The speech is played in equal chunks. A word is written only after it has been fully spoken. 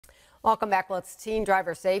Welcome back. Well, it's Teen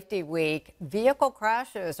Driver Safety Week. Vehicle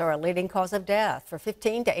crashes are a leading cause of death for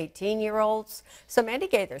 15 to 18-year-olds. So Mandy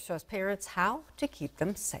Gaither shows parents how to keep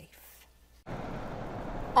them safe.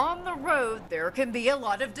 On the road, there can be a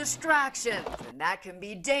lot of distractions, and that can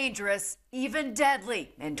be dangerous, even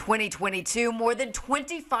deadly. In 2022, more than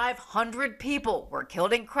 2,500 people were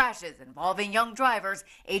killed in crashes involving young drivers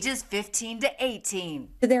ages 15 to 18.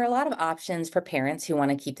 So there are a lot of options for parents who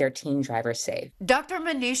want to keep their teen drivers safe. Dr.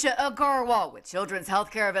 Manisha Agarwal with Children's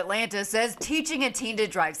Healthcare of Atlanta says teaching a teen to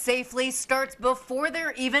drive safely starts before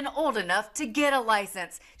they're even old enough to get a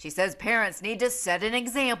license. She says parents need to set an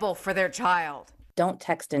example for their child. Don't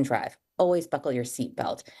text and drive. Always buckle your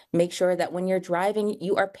seatbelt. Make sure that when you're driving,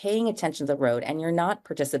 you are paying attention to the road and you're not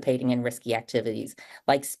participating in risky activities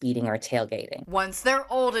like speeding or tailgating. Once they're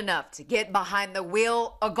old enough to get behind the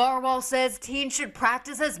wheel, Agarwal says teens should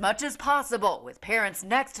practice as much as possible with parents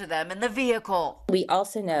next to them in the vehicle. We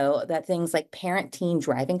also know that things like parent-teen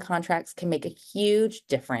driving contracts can make a huge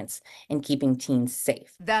difference in keeping teens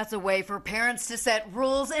safe. That's a way for parents to set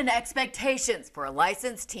rules and expectations for a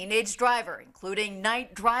licensed teenage driver, including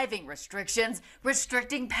night driving restrictions,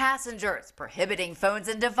 restricting passengers, prohibiting phones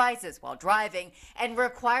and devices while driving, and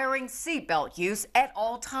requiring seatbelt use at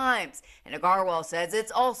all times. And Agarwal says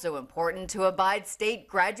it's also important to abide state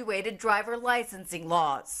graduated driver licensing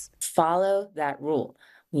laws. Follow that rule.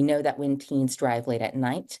 We know that when teens drive late at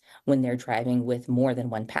night, when they're driving with more than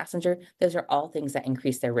one passenger, those are all things that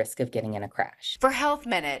increase their risk of getting in a crash. For Health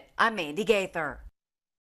Minute, I'm Mandy Gaither.